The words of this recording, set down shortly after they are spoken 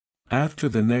After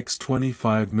the next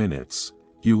 25 minutes,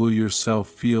 you will yourself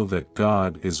feel that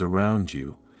God is around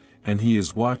you, and He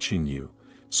is watching you,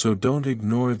 so don't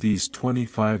ignore these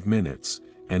 25 minutes,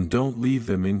 and don't leave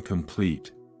them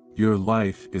incomplete. Your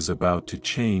life is about to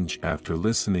change after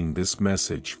listening this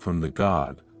message from the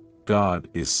God. God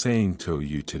is saying to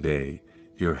you today,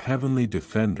 your heavenly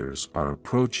defenders are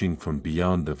approaching from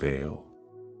beyond the veil.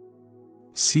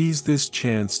 Seize this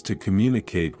chance to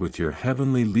communicate with your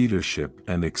heavenly leadership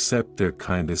and accept their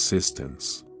kind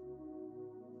assistance.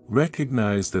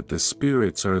 Recognize that the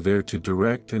spirits are there to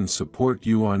direct and support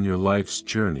you on your life's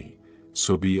journey,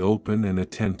 so be open and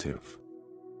attentive.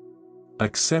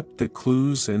 Accept the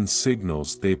clues and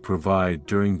signals they provide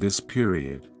during this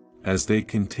period, as they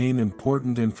contain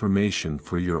important information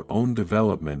for your own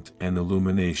development and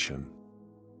illumination.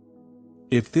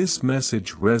 If this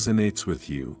message resonates with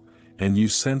you, and you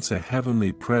sense a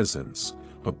heavenly presence,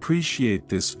 appreciate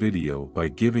this video by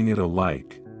giving it a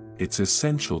like. It's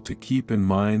essential to keep in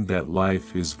mind that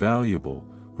life is valuable,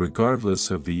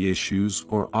 regardless of the issues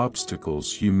or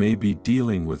obstacles you may be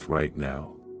dealing with right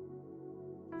now.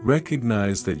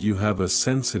 Recognize that you have a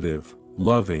sensitive,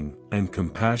 loving, and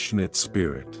compassionate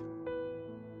spirit.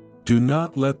 Do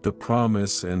not let the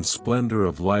promise and splendor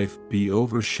of life be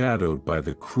overshadowed by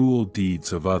the cruel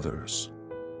deeds of others.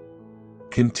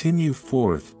 Continue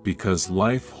forth because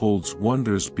life holds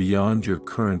wonders beyond your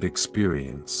current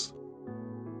experience.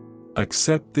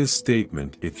 Accept this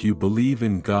statement if you believe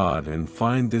in God and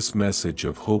find this message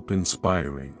of hope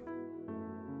inspiring.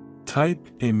 Type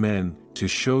Amen to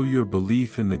show your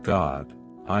belief in the God.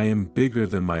 I am bigger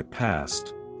than my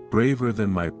past, braver than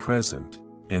my present,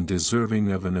 and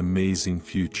deserving of an amazing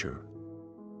future.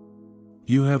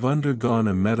 You have undergone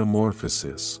a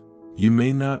metamorphosis. You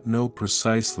may not know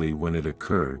precisely when it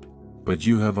occurred, but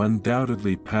you have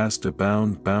undoubtedly passed a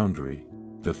boundary.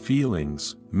 The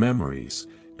feelings, memories,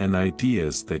 and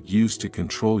ideas that used to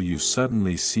control you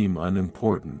suddenly seem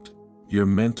unimportant. Your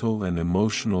mental and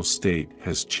emotional state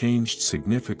has changed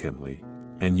significantly,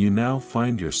 and you now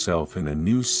find yourself in a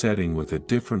new setting with a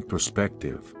different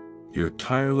perspective. Your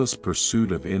tireless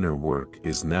pursuit of inner work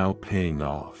is now paying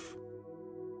off.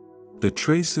 The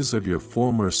traces of your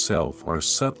former self are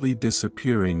subtly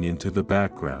disappearing into the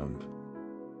background.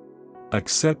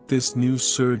 Accept this new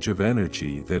surge of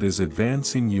energy that is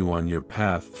advancing you on your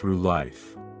path through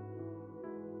life.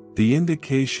 The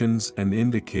indications and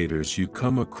indicators you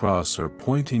come across are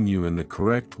pointing you in the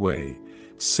correct way,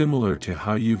 similar to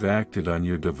how you've acted on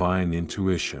your divine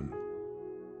intuition.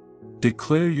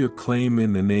 Declare your claim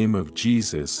in the name of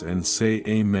Jesus and say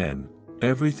Amen.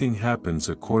 Everything happens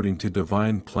according to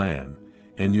divine plan,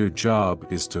 and your job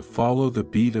is to follow the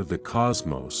beat of the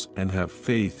cosmos and have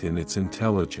faith in its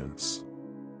intelligence.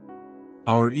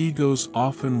 Our egos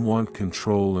often want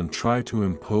control and try to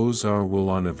impose our will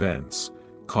on events,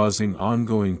 causing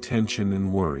ongoing tension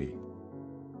and worry.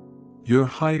 Your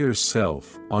higher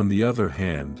self, on the other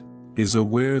hand, is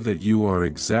aware that you are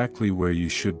exactly where you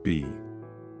should be.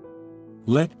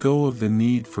 Let go of the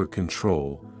need for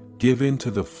control, give in to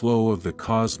the flow of the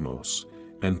cosmos,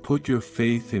 and put your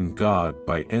faith in God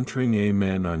by entering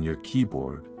Amen on your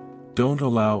keyboard. Don't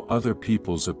allow other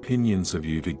people's opinions of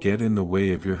you to get in the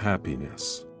way of your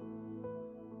happiness.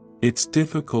 It's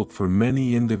difficult for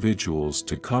many individuals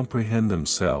to comprehend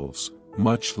themselves,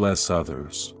 much less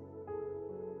others.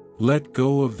 Let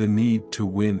go of the need to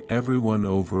win everyone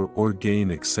over or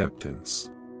gain acceptance.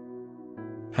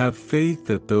 Have faith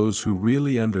that those who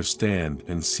really understand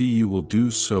and see you will do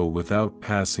so without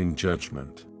passing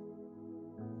judgment.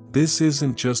 This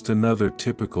isn't just another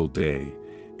typical day,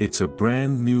 it's a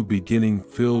brand new beginning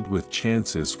filled with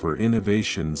chances for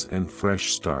innovations and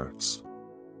fresh starts.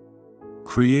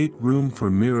 Create room for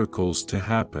miracles to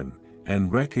happen,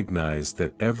 and recognize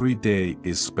that every day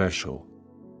is special.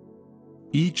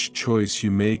 Each choice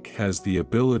you make has the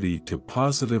ability to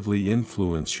positively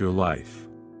influence your life.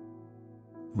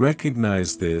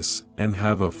 Recognize this and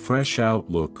have a fresh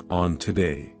outlook on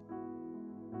today.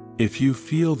 If you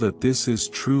feel that this is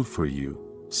true for you,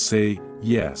 say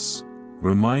yes.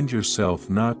 Remind yourself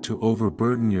not to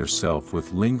overburden yourself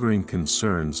with lingering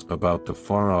concerns about the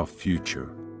far-off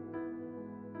future.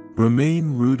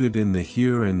 Remain rooted in the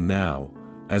here and now,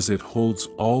 as it holds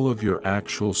all of your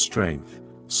actual strength,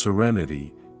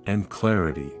 serenity, and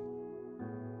clarity.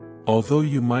 Although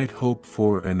you might hope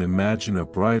for and imagine a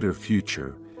brighter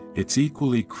future, it's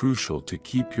equally crucial to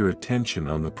keep your attention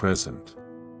on the present.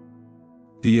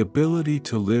 The ability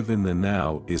to live in the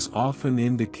now is often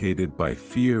indicated by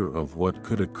fear of what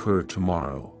could occur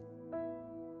tomorrow.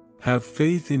 Have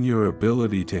faith in your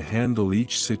ability to handle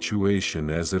each situation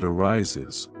as it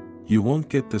arises, you won't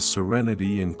get the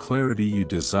serenity and clarity you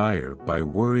desire by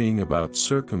worrying about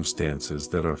circumstances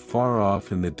that are far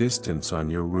off in the distance on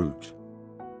your route.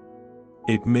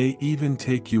 It may even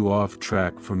take you off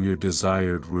track from your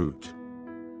desired route.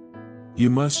 You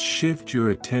must shift your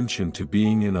attention to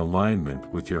being in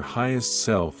alignment with your highest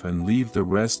self and leave the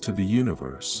rest to the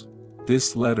universe.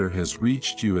 This letter has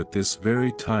reached you at this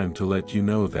very time to let you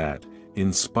know that,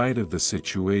 in spite of the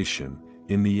situation,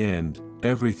 in the end,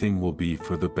 everything will be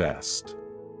for the best.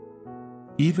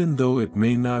 Even though it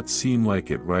may not seem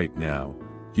like it right now,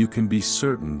 you can be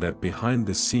certain that behind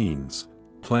the scenes,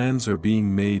 plans are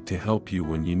being made to help you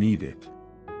when you need it.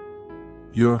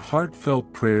 Your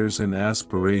heartfelt prayers and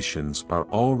aspirations are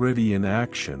already in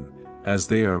action, as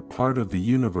they are part of the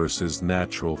universe's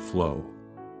natural flow.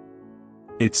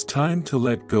 It's time to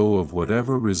let go of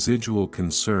whatever residual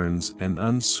concerns and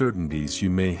uncertainties you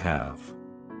may have.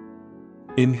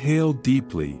 Inhale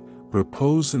deeply,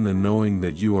 repose in the knowing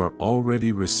that you are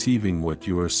already receiving what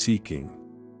you are seeking.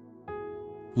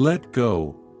 Let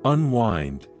go,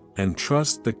 unwind, and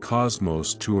trust the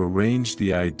cosmos to arrange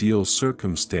the ideal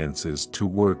circumstances to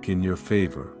work in your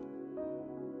favor.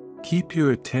 Keep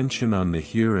your attention on the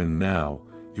here and now.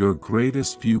 Your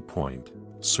greatest viewpoint,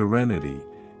 serenity,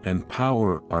 and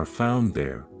power are found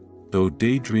there. Though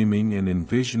daydreaming and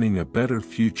envisioning a better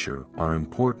future are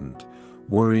important,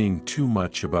 worrying too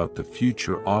much about the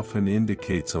future often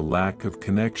indicates a lack of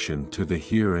connection to the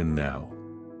here and now.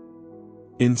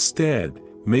 Instead,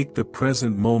 make the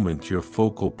present moment your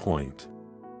focal point.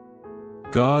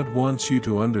 God wants you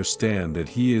to understand that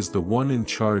He is the one in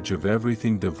charge of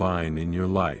everything divine in your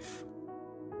life.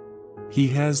 He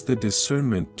has the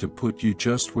discernment to put you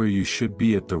just where you should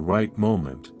be at the right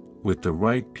moment, with the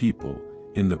right people,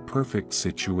 in the perfect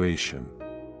situation.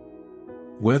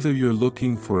 Whether you're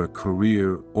looking for a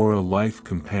career or a life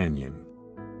companion,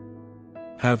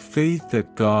 have faith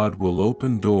that God will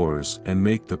open doors and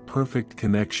make the perfect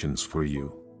connections for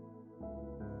you.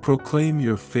 Proclaim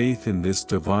your faith in this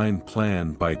divine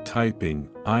plan by typing,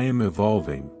 "I am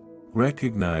evolving."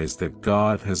 Recognize that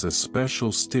God has a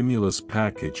special stimulus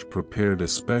package prepared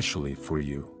especially for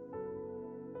you.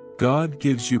 God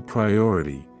gives you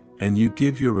priority, and you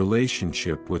give your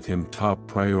relationship with Him top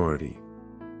priority.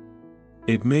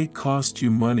 It may cost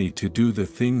you money to do the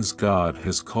things God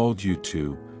has called you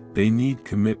to. They need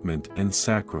commitment and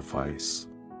sacrifice.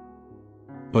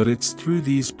 But it's through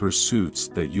these pursuits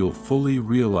that you'll fully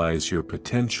realize your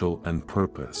potential and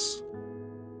purpose.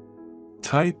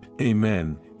 Type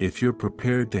Amen if you're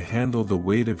prepared to handle the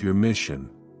weight of your mission.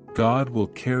 God will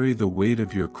carry the weight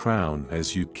of your crown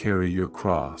as you carry your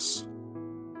cross.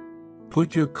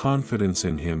 Put your confidence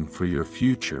in Him for your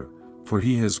future, for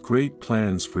He has great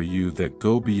plans for you that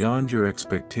go beyond your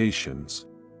expectations.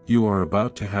 You are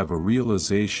about to have a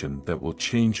realization that will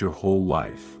change your whole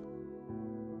life.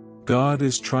 God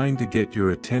is trying to get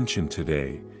your attention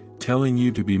today, telling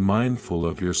you to be mindful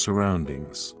of your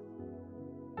surroundings.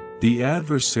 The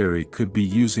adversary could be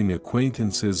using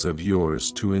acquaintances of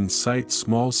yours to incite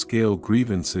small-scale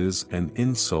grievances and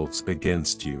insults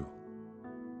against you.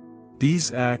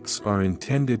 These acts are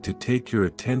intended to take your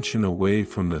attention away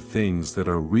from the things that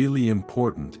are really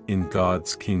important in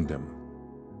God's kingdom.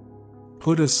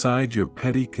 Put aside your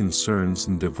petty concerns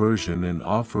and diversion and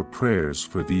offer prayers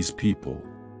for these people.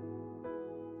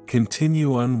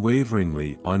 Continue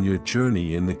unwaveringly on your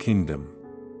journey in the kingdom.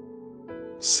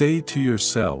 Say to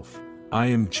yourself, "I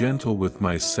am gentle with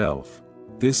myself."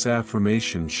 This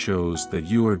affirmation shows that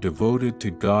you are devoted to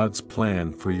God's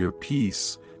plan for your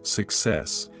peace,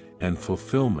 success, and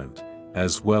fulfillment,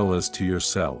 as well as to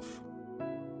yourself.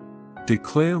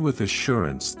 Declare with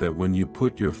assurance that when you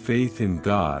put your faith in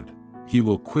God, He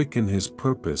will quicken His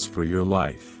purpose for your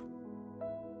life.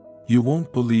 You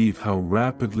won't believe how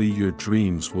rapidly your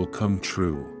dreams will come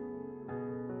true.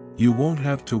 You won't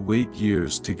have to wait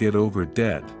years to get over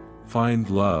debt, find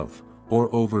love,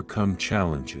 or overcome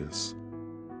challenges.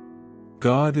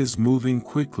 God is moving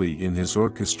quickly in His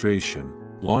orchestration,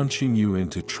 launching you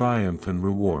into triumph and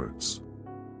rewards.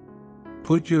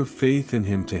 Put your faith in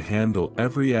Him to handle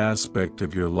every aspect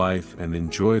of your life and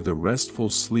enjoy the restful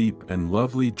sleep and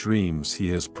lovely dreams He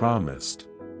has promised,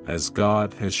 as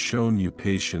God has shown you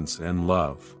patience and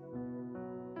love.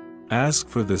 Ask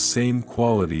for the same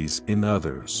qualities in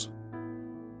others.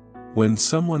 When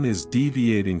someone is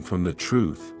deviating from the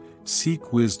truth,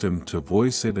 seek wisdom to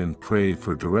voice it and pray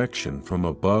for direction from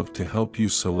above to help you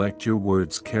select your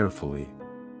words carefully.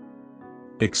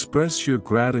 Express your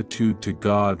gratitude to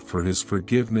God for His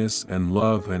forgiveness and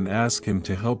love and ask Him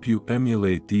to help you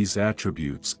emulate these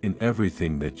attributes in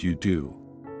everything that you do.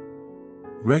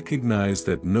 Recognize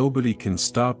that nobody can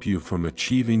stop you from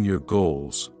achieving your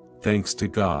goals, thanks to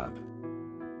God.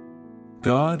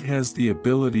 God has the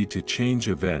ability to change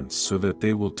events so that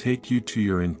they will take you to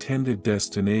your intended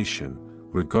destination,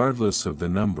 regardless of the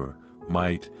number,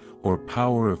 might, or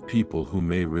power of people who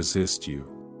may resist you.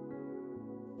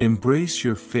 Embrace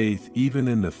your faith even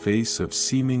in the face of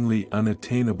seemingly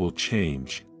unattainable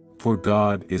change, for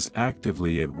God is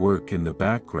actively at work in the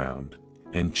background,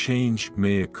 and change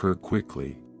may occur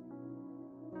quickly.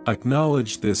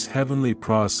 Acknowledge this heavenly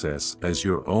process as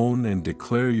your own and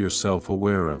declare yourself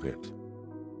aware of it.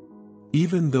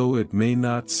 Even though it may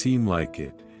not seem like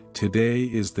it, today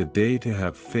is the day to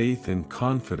have faith and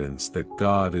confidence that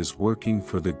God is working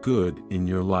for the good in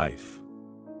your life.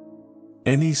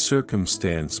 Any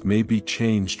circumstance may be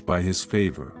changed by His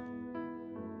favor.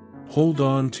 Hold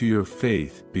on to your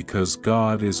faith because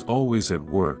God is always at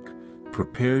work,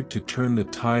 prepared to turn the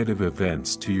tide of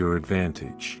events to your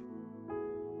advantage.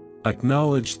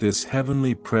 Acknowledge this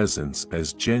heavenly presence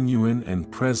as genuine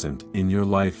and present in your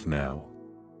life now.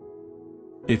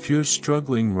 If you're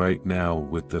struggling right now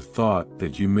with the thought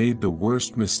that you made the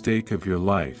worst mistake of your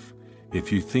life,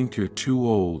 if you think you're too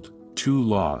old, too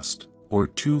lost, or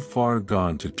too far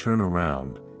gone to turn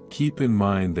around, keep in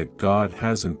mind that God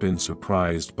hasn't been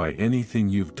surprised by anything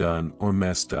you've done or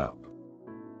messed up.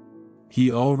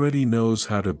 He already knows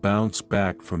how to bounce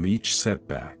back from each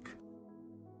setback.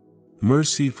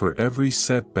 Mercy for every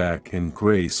setback and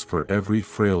grace for every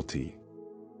frailty.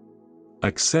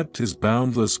 Accept His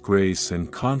boundless grace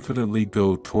and confidently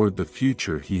go toward the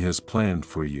future He has planned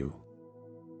for you.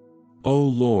 O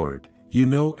Lord, You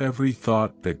know every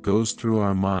thought that goes through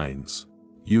our minds.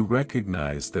 You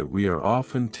recognize that we are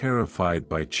often terrified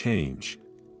by change,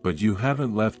 but You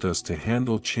haven't left us to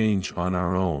handle change on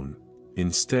our own.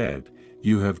 Instead,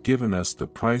 You have given us the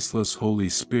priceless Holy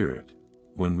Spirit,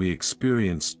 when we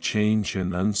experience change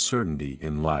and uncertainty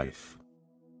in life.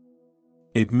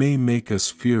 It may make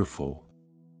us fearful.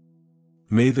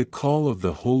 May the call of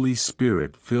the Holy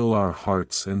Spirit fill our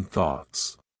hearts and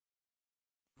thoughts.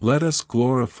 Let us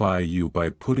glorify You by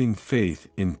putting faith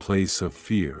in place of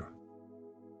fear.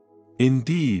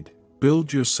 Indeed,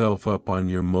 build yourself up on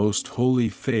your most holy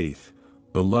faith,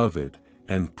 beloved,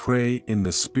 and pray in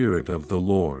the Spirit of the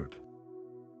Lord.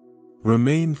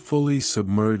 Remain fully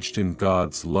submerged in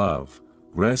God's love,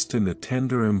 rest in the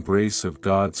tender embrace of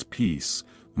God's peace,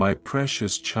 my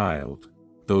precious child.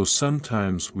 Though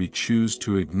sometimes we choose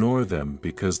to ignore them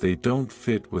because they don't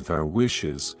fit with our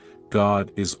wishes,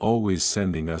 God is always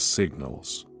sending us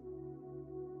signals.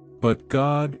 But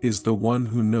God is the one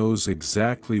who knows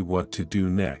exactly what to do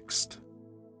next.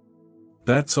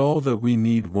 That's all that we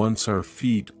need once our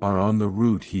feet are on the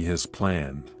route He has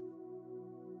planned.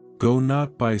 Go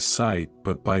not by sight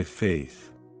but by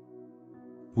faith.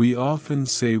 We often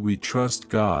say we trust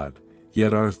God,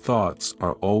 yet our thoughts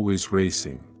are always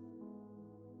racing.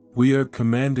 We are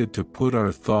commanded to put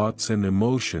our thoughts and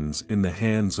emotions in the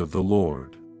hands of the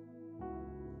Lord.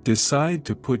 Decide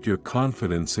to put your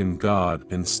confidence in God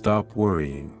and stop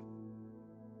worrying.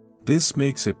 This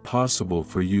makes it possible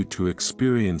for you to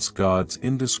experience God's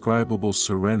indescribable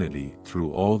serenity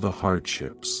through all the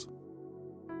hardships.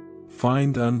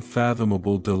 Find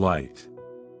unfathomable delight.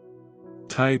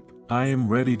 Type, "I am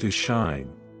ready to shine."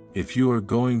 If you are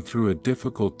going through a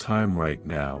difficult time right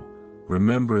now,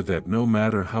 remember that no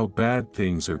matter how bad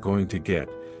things are going to get,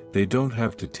 they don't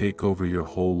have to take over your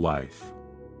whole life.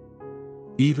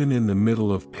 Even in the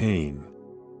middle of pain,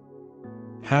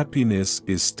 happiness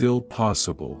is still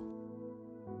possible.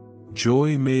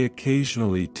 Joy may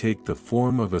occasionally take the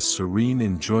form of a serene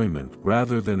enjoyment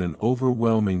rather than an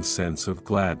overwhelming sense of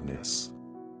gladness.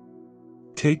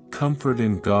 Take comfort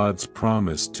in God's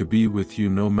promise to be with you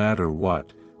no matter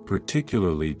what,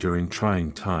 particularly during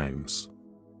trying times.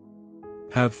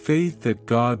 Have faith that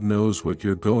God knows what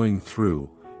you're going through,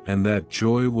 and that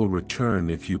joy will return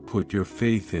if you put your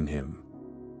faith in Him.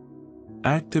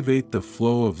 Activate the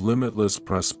flow of limitless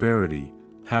prosperity,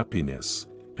 happiness,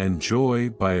 and joy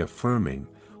by affirming,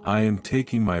 "I am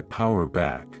taking my power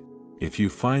back." If you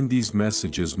find these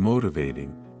messages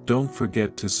motivating, don't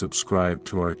forget to subscribe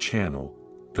to our channel.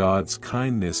 God's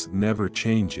kindness never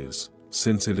changes,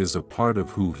 since it is a part of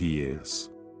who He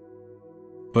is.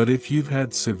 But if you've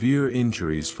had severe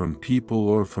injuries from people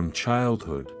or from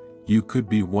childhood, you could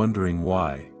be wondering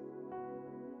why.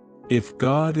 If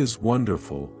God is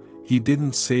wonderful, He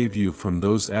didn't save you from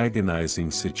those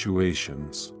agonizing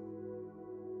situations.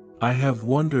 I have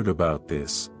wondered about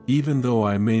this, even though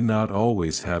I may not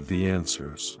always have the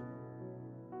answers.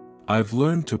 I've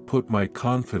learned to put my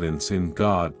confidence in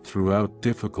God throughout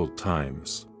difficult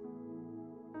times.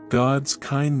 God's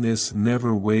kindness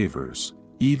never wavers,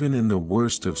 even in the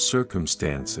worst of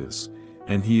circumstances,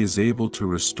 and He is able to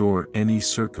restore any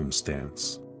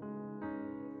circumstance.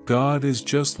 God is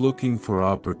just looking for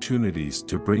opportunities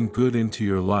to bring good into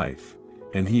your life,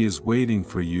 and He is waiting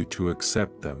for you to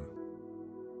accept them.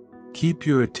 Keep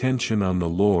your attention on the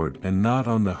Lord and not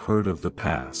on the hurt of the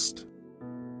past.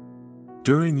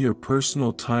 During your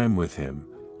personal time with Him,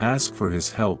 ask for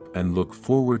His help and look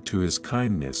forward to His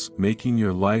kindness, making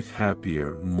your life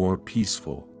happier and more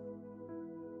peaceful.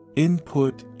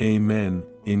 Input: Amen.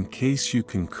 In case you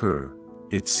concur,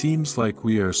 it seems like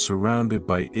we are surrounded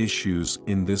by issues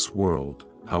in this world.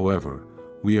 However,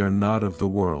 we are not of the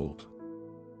world.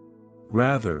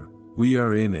 Rather, we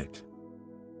are in it.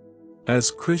 As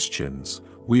Christians,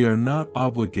 we are not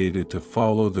obligated to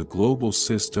follow the global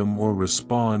system or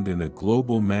respond in a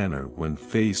global manner when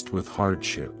faced with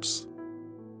hardships.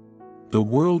 The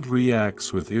world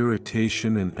reacts with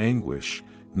irritation and anguish.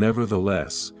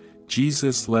 Nevertheless,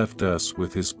 Jesus left us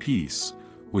with His peace,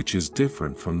 which is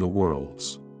different from the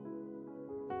world's.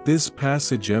 This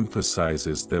passage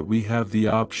emphasizes that we have the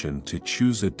option to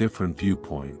choose a different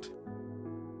viewpoint.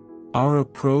 Our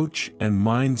approach and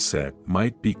mindset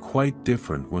might be quite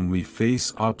different when we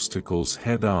face obstacles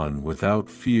head-on without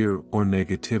fear or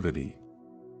negativity.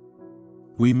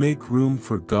 We make room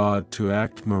for God to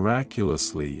act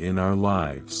miraculously in our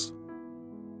lives.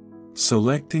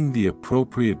 Selecting the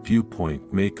appropriate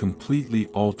viewpoint may completely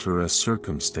alter a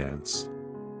circumstance.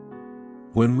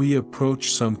 When we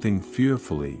approach something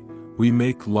fearfully, we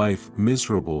make life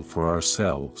miserable for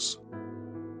ourselves.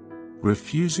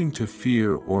 Refusing to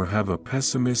fear or have a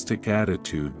pessimistic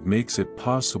attitude makes it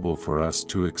possible for us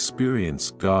to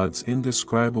experience God's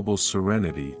indescribable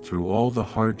serenity through all the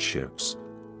hardships.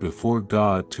 Before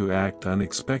God to act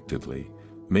unexpectedly,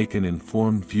 make an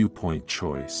informed viewpoint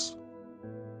choice.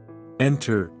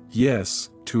 Enter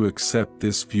yes to accept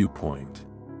this viewpoint.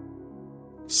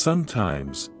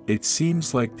 Sometimes, it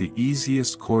seems like the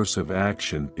easiest course of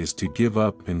action is to give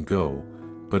up and go,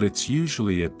 but it's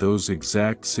usually at those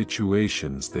exact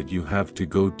situations that you have to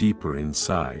go deeper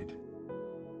inside.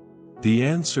 The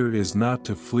answer is not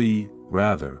to flee,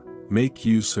 rather, make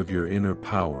use of your inner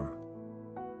power.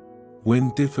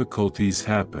 When difficulties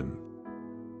happen,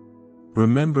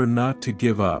 remember not to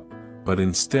give up, but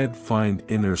instead find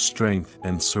inner strength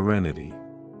and serenity.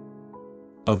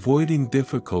 Avoiding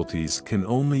difficulties can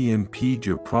only impede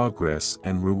your progress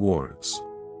and rewards.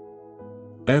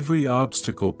 Every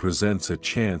obstacle presents a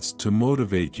chance to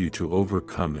motivate you to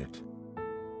overcome it.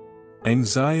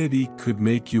 Anxiety could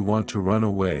make you want to run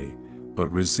away,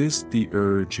 but resist the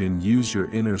urge and use your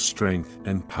inner strength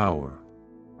and power.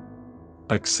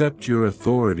 Accept your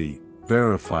authority,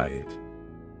 verify it.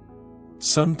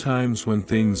 Sometimes when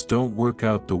things don't work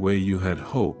out the way you had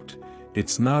hoped,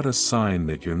 it's not a sign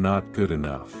that you're not good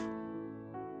enough.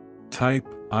 Type,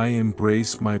 I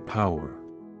embrace my power.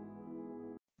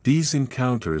 These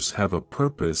encounters have a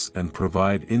purpose and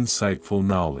provide insightful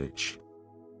knowledge.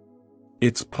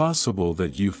 It's possible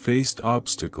that you faced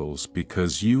obstacles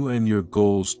because you and your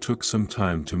goals took some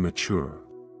time to mature.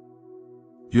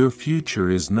 Your future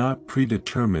is not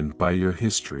predetermined by your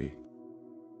history.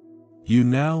 You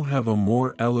now have a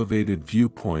more elevated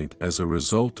viewpoint as a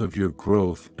result of your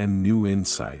growth and new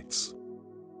insights.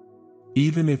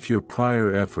 Even if your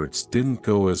prior efforts didn't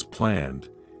go as planned,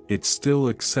 it's still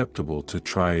acceptable to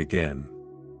try again.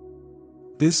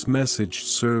 This message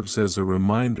serves as a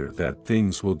reminder that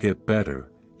things will get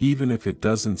better, even if it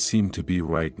doesn't seem to be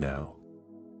right now.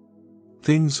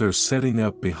 Things are setting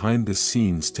up behind the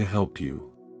scenes to help you.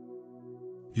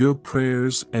 Your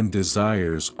prayers and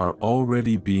desires are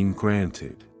already being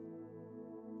granted.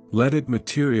 Let it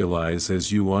materialize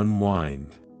as you unwind.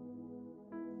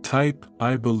 Type,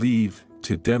 I believe,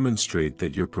 to demonstrate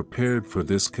that you're prepared for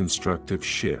this constructive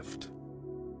shift.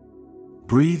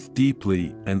 Breathe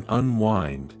deeply and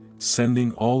unwind,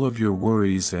 sending all of your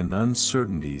worries and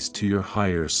uncertainties to your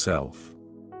higher self.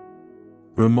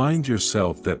 Remind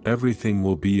yourself that everything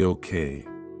will be okay.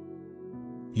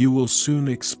 You will soon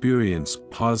experience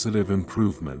positive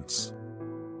improvements.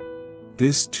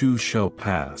 This too shall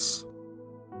pass.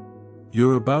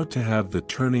 You're about to have the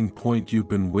turning point you've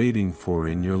been waiting for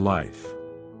in your life.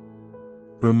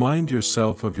 Remind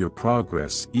yourself of your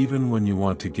progress even when you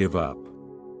want to give up.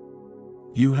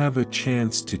 You have a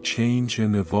chance to change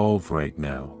and evolve right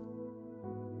now.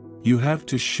 You have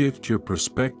to shift your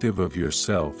perspective of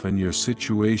yourself and your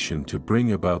situation to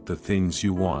bring about the things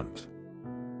you want.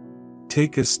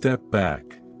 Take a step back,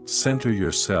 center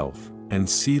yourself, and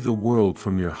see the world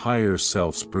from your higher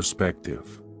self's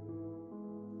perspective.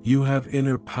 You have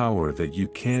inner power that you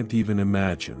can't even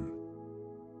imagine.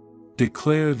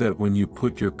 Declare that when you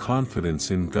put your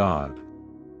confidence in God,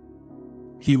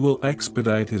 He will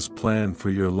expedite His plan for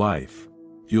your life.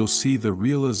 You'll see the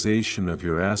realization of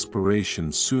your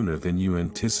aspirations sooner than you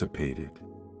anticipated.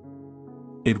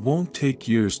 It won't take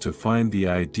years to find the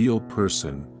ideal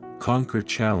person, conquer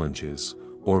challenges,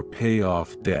 or pay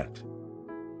off debt.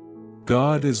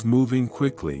 God is moving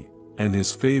quickly, and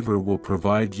His favor will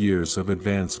provide years of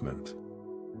advancement.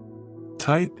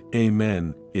 Type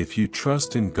Amen if you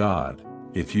trust in God.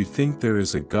 If you think there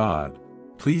is a God,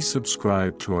 please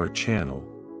subscribe to our channel.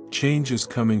 Change is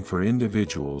coming for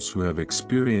individuals who have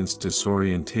experienced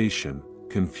disorientation,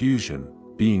 confusion,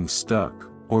 being stuck,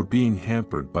 or being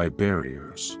hampered by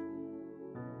barriers.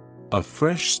 A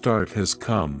fresh start has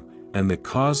come, and the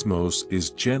cosmos is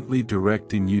gently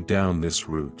directing you down this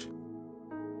route.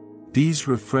 These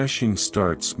refreshing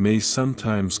starts may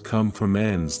sometimes come from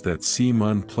ends that seem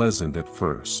unpleasant at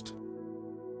first.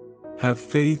 Have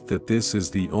faith that this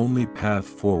is the only path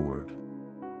forward.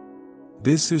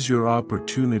 This is your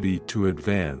opportunity to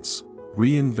advance,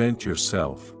 reinvent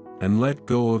yourself, and let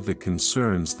go of the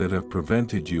concerns that have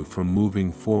prevented you from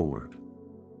moving forward.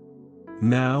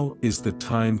 Now is the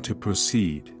time to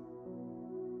proceed.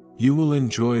 You will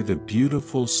enjoy the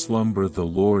beautiful slumber the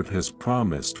Lord has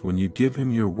promised when you give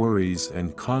Him your worries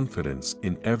and confidence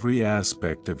in every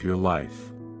aspect of your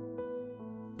life.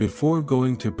 Before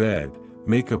going to bed,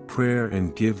 make a prayer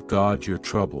and give God your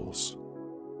troubles.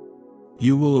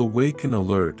 You will awaken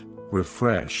alert,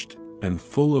 refreshed, and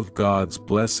full of God's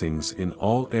blessings in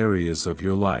all areas of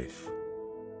your life.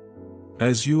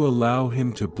 As you allow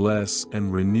Him to bless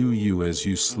and renew you as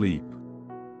you sleep.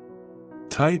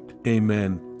 Type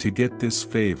Amen to get this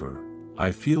favor.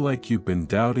 I feel like you've been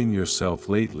doubting yourself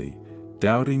lately,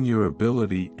 doubting your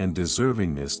ability and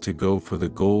deservingness to go for the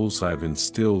goals I've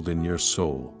instilled in your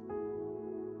soul.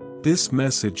 This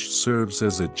message serves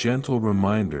as a gentle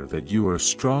reminder that you are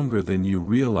stronger than you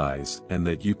realize and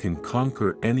that you can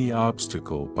conquer any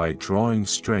obstacle by drawing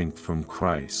strength from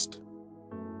Christ.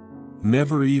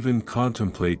 Never even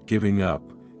contemplate giving up,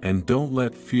 and don't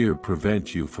let fear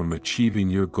prevent you from achieving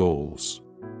your goals.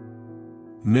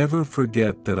 Never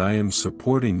forget that I am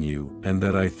supporting you and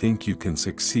that I think you can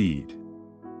succeed.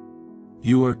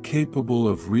 You are capable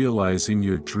of realizing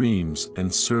your dreams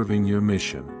and serving your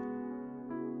mission.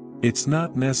 It's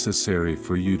not necessary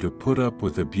for you to put up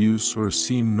with abuse or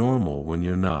seem normal when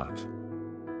you're not.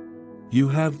 You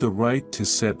have the right to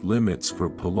set limits for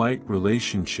polite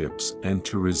relationships and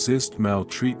to resist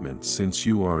maltreatment since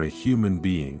you are a human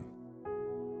being,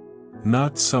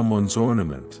 not someone's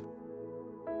ornament.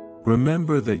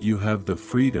 Remember that you have the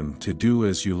freedom to do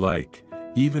as you like,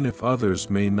 even if others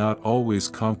may not always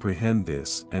comprehend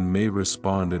this and may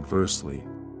respond adversely.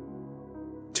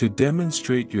 To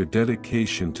demonstrate your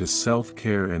dedication to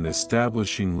self-care and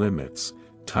establishing limits,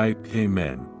 type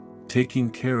Amen. Taking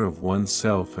care of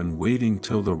oneself and waiting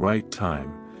till the right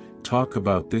time. Talk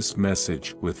about this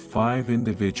message with 5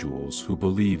 individuals who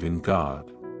believe in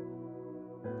God.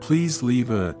 Please leave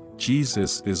a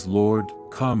 "Jesus is Lord"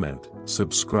 comment,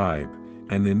 subscribe,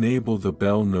 and enable the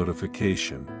bell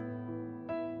notification.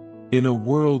 In a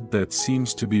world that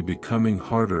seems to be becoming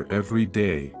harder every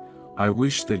day, I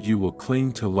wish that you will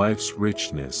cling to life's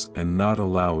richness and not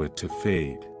allow it to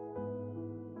fade.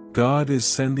 God is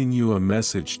sending you a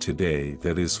message today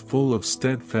that is full of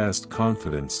steadfast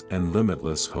confidence and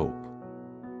limitless hope.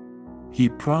 He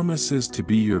promises to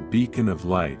be your beacon of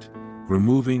light,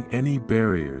 removing any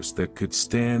barriers that could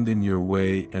stand in your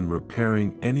way and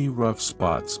repairing any rough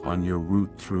spots on your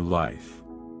route through life.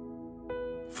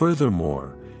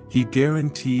 Furthermore, He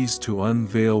guarantees to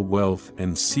unveil wealth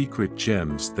and secret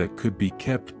gems that could be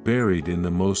kept buried in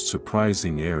the most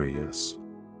surprising areas.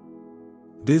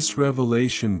 This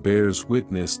revelation bears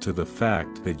witness to the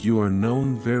fact that you are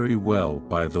known very well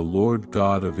by the Lord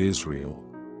God of Israel.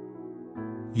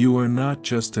 You are not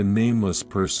just a nameless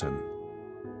person.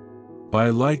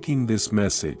 By liking this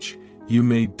message, you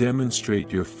may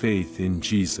demonstrate your faith in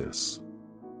Jesus.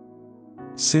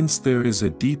 Since there is a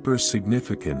deeper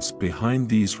significance behind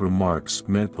these remarks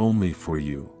meant only for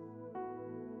you.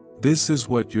 This is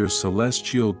what your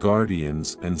celestial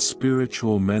guardians and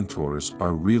spiritual mentors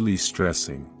are really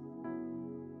stressing.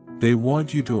 They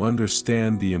want you to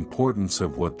understand the importance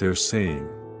of what they're saying.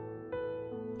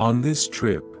 On this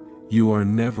trip, you are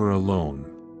never alone.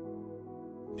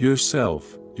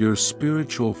 Yourself, your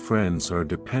spiritual friends are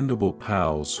dependable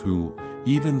pals who,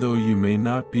 even though you may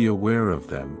not be aware of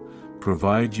them,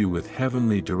 provide you with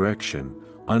heavenly direction,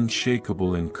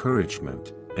 unshakable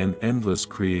encouragement, and endless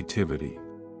creativity.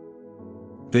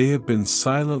 They have been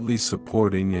silently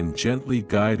supporting and gently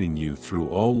guiding you through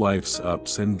all life's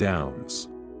ups and downs.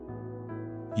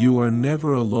 You are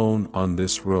never alone on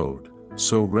this road,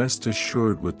 so rest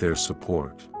assured with their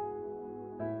support.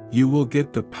 You will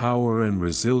get the power and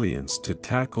resilience to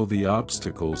tackle the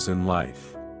obstacles in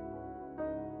life.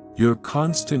 Your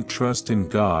constant trust in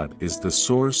God is the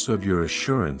source of your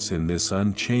assurance in this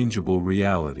unchangeable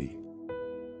reality.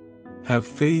 Have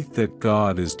faith that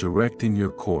God is directing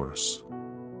your course.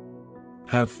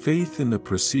 Have faith in the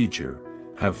procedure,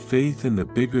 have faith in the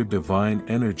bigger divine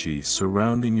energy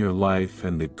surrounding your life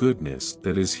and the goodness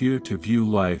that is here to view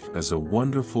life as a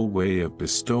wonderful way of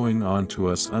bestowing onto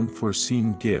us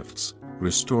unforeseen gifts,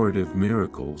 restorative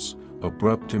miracles,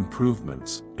 abrupt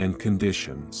improvements, and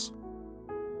conditions.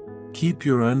 Keep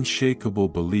your unshakable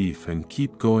belief and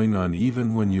keep going on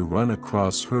even when you run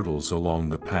across hurdles along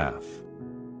the path.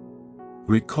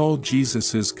 Recall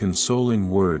Jesus' consoling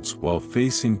words while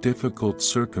facing difficult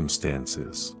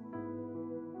circumstances.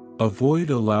 Avoid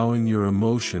allowing your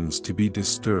emotions to be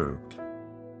disturbed.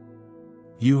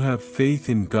 You have faith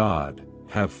in God,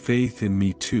 have faith in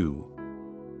me too.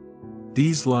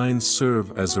 These lines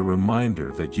serve as a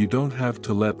reminder that you don't have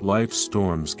to let life's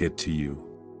storms get to you.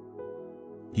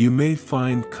 You may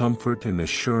find comfort and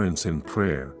assurance in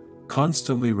prayer,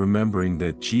 constantly remembering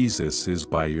that Jesus is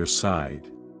by your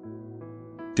side.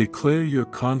 Declare your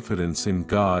confidence in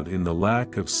God in the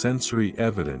lack of sensory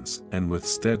evidence and with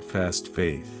steadfast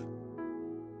faith.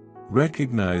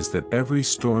 Recognize that every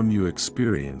storm you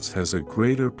experience has a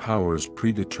greater power's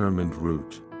predetermined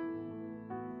route.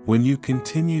 When you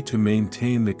continue to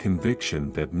maintain the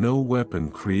conviction that no weapon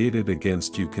created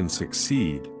against you can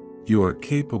succeed, you are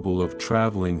capable of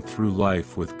traveling through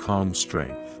life with calm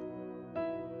strength.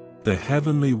 The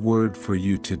heavenly word for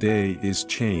you today is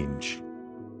change.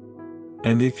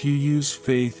 And if you use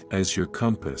faith as your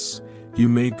compass, you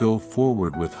may go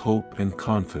forward with hope and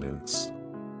confidence.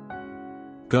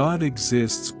 God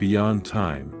exists beyond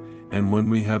time, and when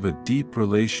we have a deep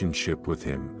relationship with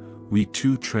Him, we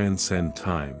too transcend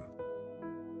time.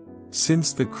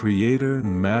 Since the Creator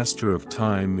and Master of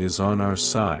time is on our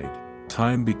side,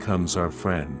 time becomes our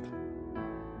friend.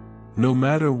 No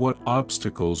matter what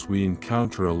obstacles we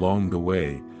encounter along the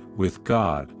way, with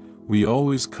God, we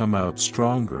always come out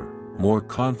stronger, more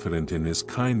confident in His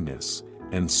kindness,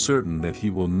 and certain that He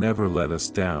will never let us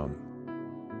down.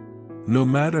 No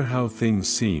matter how things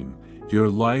seem, your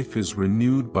life is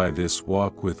renewed by this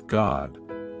walk with God,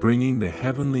 bringing the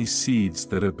heavenly seeds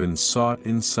that have been sought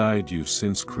inside you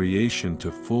since creation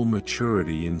to full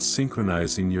maturity in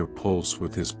synchronizing your pulse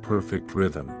with His perfect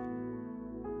rhythm.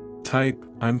 Type,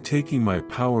 "I'm taking my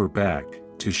power back,"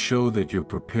 to show that you're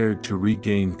prepared to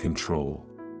regain control.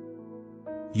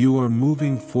 You are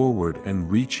moving forward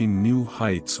and reaching new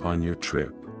heights on your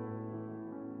trip.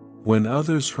 When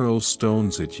others hurl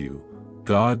stones at you,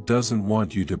 God doesn't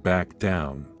want you to back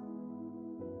down.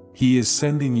 He is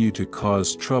sending you to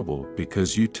cause trouble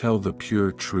because you tell the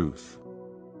pure truth.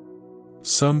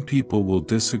 Some people will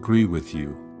disagree with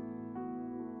you.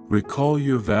 Recall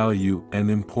your value and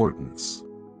importance.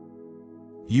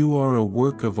 You are a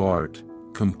work of art,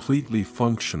 completely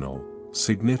functional,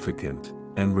 significant,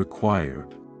 and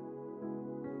required.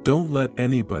 Don't let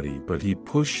anybody but He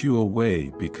push you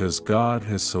away because God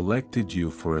has selected you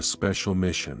for a special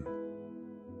mission.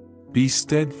 Be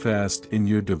steadfast in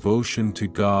your devotion to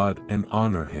God and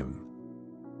honor Him.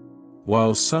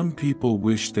 While some people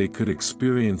wish they could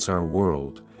experience our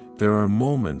world, there are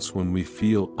moments when we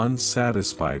feel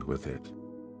unsatisfied with it.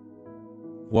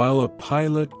 While a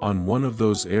pilot on one of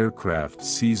those aircraft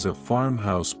sees a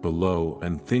farmhouse below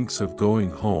and thinks of going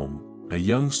home, a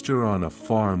youngster on a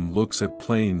farm looks at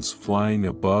planes flying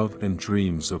above and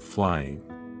dreams of flying.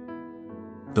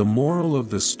 The moral of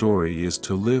the story is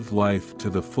to live life to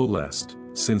the fullest,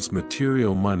 since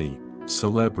material money,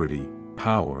 celebrity,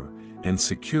 power, and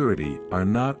security are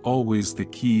not always the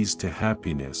keys to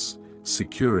happiness,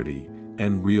 security,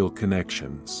 and real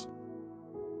connections.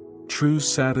 True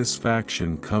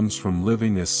satisfaction comes from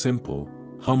living a simple,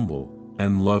 humble,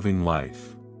 and loving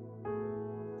life.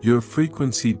 Your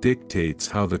frequency dictates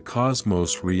how the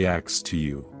cosmos reacts to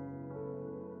you.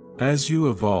 As you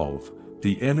evolve,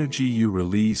 the energy you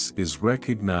release is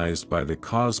recognized by the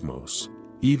cosmos,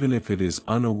 even if it is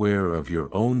unaware of your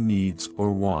own needs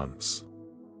or wants.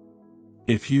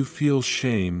 If you feel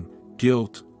shame,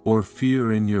 guilt, or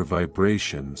fear in your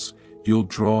vibrations, you'll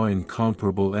draw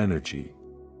incomparable energy.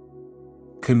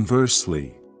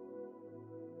 Conversely,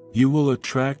 you will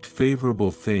attract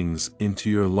favorable things into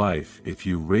your life if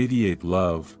you radiate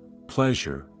love,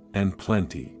 pleasure, and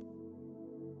plenty.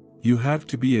 You have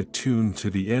to be attuned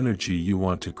to the energy you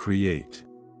want to create.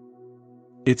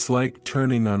 It's like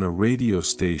turning on a radio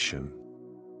station.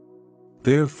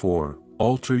 Therefore,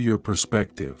 Alter your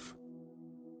perspective.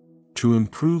 To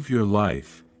improve your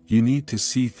life, you need to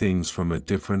see things from a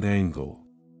different angle.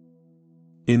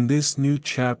 In this new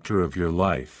chapter of your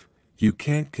life, you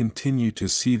can't continue to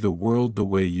see the world the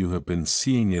way you have been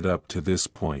seeing it up to this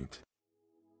point.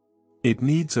 It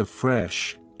needs a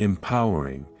fresh,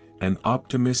 empowering, and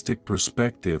optimistic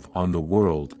perspective on the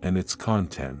world and its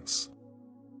contents.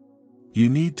 You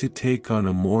need to take on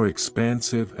a more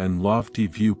expansive and lofty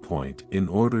viewpoint in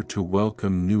order to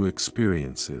welcome new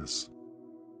experiences.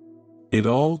 It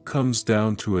all comes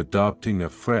down to adopting a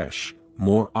fresh,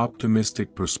 more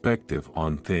optimistic perspective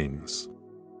on things.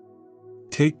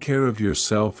 Take care of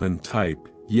yourself and type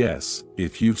yes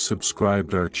if you've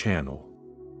subscribed our channel.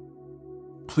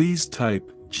 Please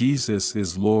type Jesus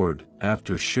is Lord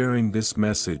after sharing this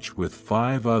message with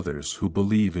 5 others who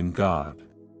believe in God.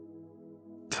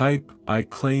 Type I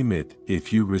claim it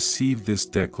if you receive this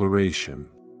declaration.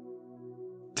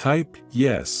 Type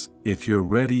yes if you're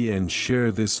ready and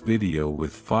share this video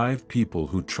with 5 people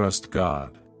who trust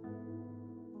God.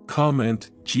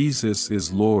 Comment Jesus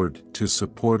is Lord to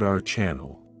support our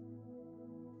channel.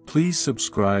 Please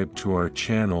subscribe to our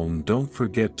channel and don't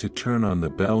forget to turn on the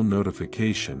bell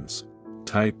notifications.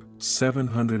 Type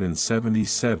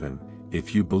 777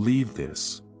 if you believe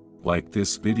this. Like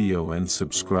this video and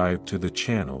subscribe to the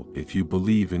channel if you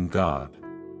believe in God.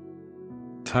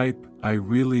 Type I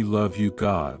really love you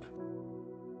God.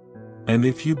 And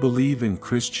if you believe in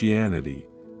Christianity,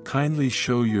 kindly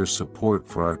show your support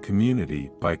for our community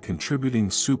by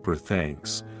contributing super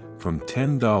thanks from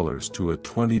 $10 to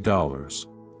 $20.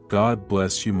 God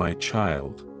bless you my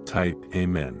child. Type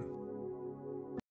Amen.